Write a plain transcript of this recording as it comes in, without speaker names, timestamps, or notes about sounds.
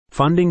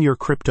Funding Your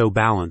Crypto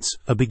Balance,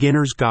 a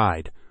Beginner's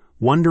Guide.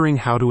 Wondering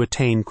how to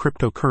attain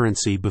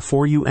cryptocurrency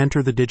before you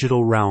enter the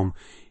digital realm?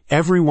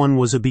 Everyone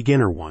was a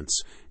beginner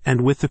once,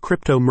 and with the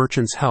crypto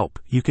merchant's help,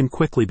 you can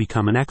quickly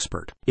become an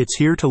expert. It's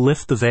here to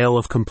lift the veil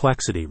of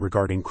complexity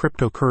regarding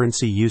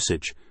cryptocurrency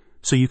usage,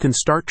 so you can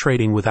start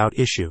trading without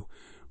issue.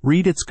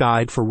 Read its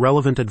guide for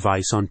relevant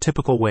advice on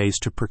typical ways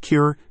to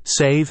procure,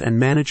 save, and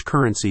manage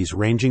currencies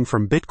ranging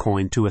from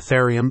Bitcoin to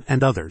Ethereum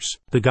and others.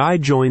 The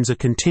guide joins a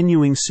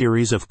continuing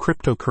series of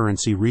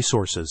cryptocurrency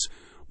resources,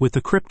 with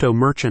the crypto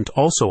merchant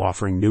also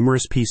offering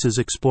numerous pieces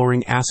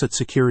exploring asset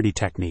security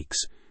techniques.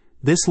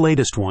 This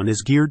latest one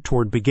is geared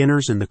toward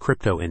beginners in the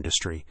crypto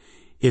industry.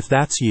 If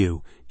that's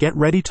you, get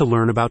ready to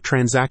learn about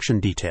transaction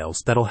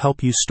details that'll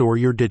help you store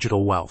your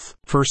digital wealth.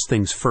 First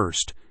things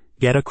first,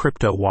 get a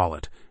crypto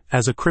wallet.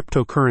 As a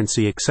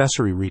cryptocurrency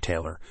accessory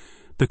retailer,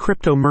 the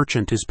crypto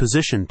merchant is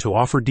positioned to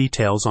offer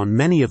details on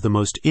many of the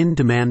most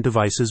in-demand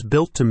devices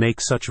built to make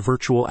such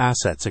virtual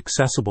assets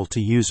accessible to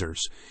users.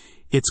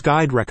 Its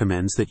guide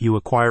recommends that you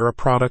acquire a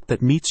product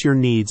that meets your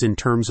needs in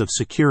terms of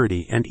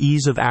security and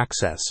ease of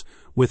access,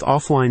 with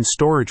offline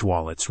storage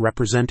wallets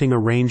representing a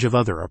range of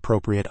other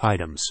appropriate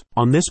items.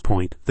 On this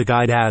point, the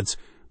guide adds,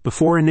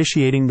 before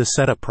initiating the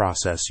setup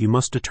process, you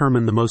must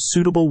determine the most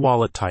suitable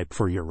wallet type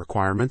for your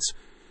requirements.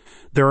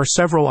 There are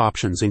several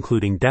options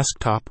including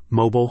desktop,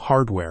 mobile,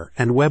 hardware,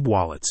 and web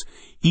wallets.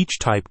 Each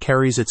type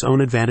carries its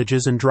own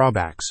advantages and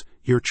drawbacks.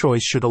 Your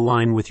choice should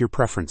align with your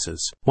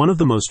preferences. One of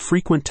the most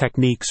frequent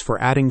techniques for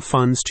adding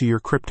funds to your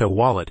crypto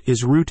wallet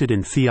is rooted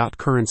in fiat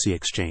currency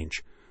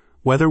exchange.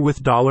 Whether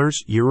with dollars,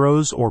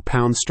 euros, or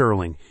pound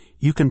sterling,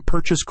 you can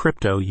purchase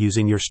crypto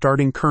using your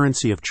starting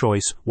currency of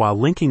choice while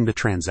linking the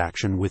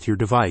transaction with your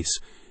device.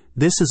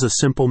 This is a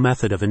simple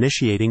method of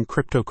initiating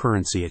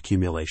cryptocurrency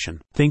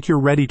accumulation. Think you're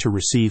ready to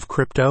receive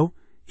crypto?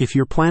 If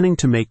you're planning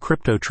to make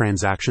crypto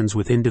transactions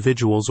with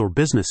individuals or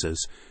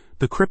businesses,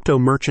 the crypto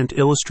merchant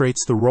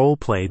illustrates the role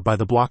played by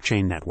the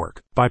blockchain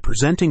network. By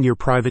presenting your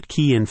private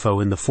key info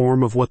in the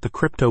form of what the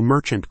crypto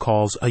merchant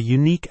calls a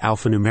unique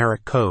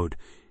alphanumeric code,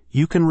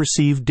 you can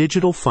receive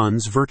digital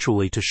funds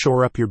virtually to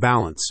shore up your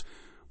balance.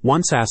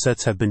 Once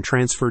assets have been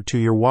transferred to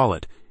your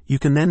wallet, you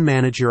can then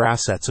manage your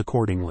assets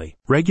accordingly.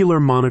 Regular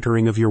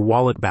monitoring of your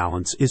wallet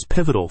balance is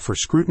pivotal for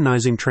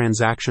scrutinizing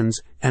transactions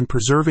and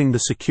preserving the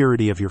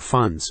security of your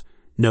funds,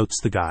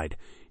 notes the guide.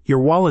 Your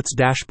wallet's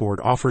dashboard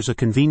offers a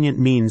convenient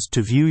means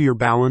to view your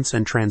balance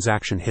and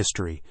transaction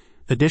history.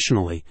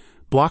 Additionally,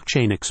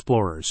 blockchain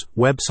explorers,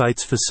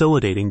 websites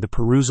facilitating the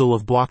perusal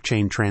of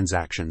blockchain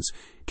transactions,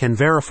 can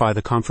verify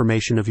the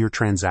confirmation of your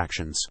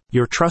transactions.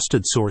 Your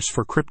trusted source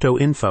for crypto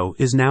info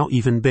is now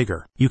even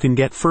bigger. You can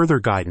get further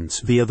guidance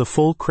via the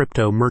full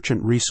crypto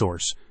merchant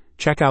resource.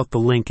 Check out the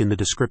link in the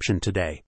description today.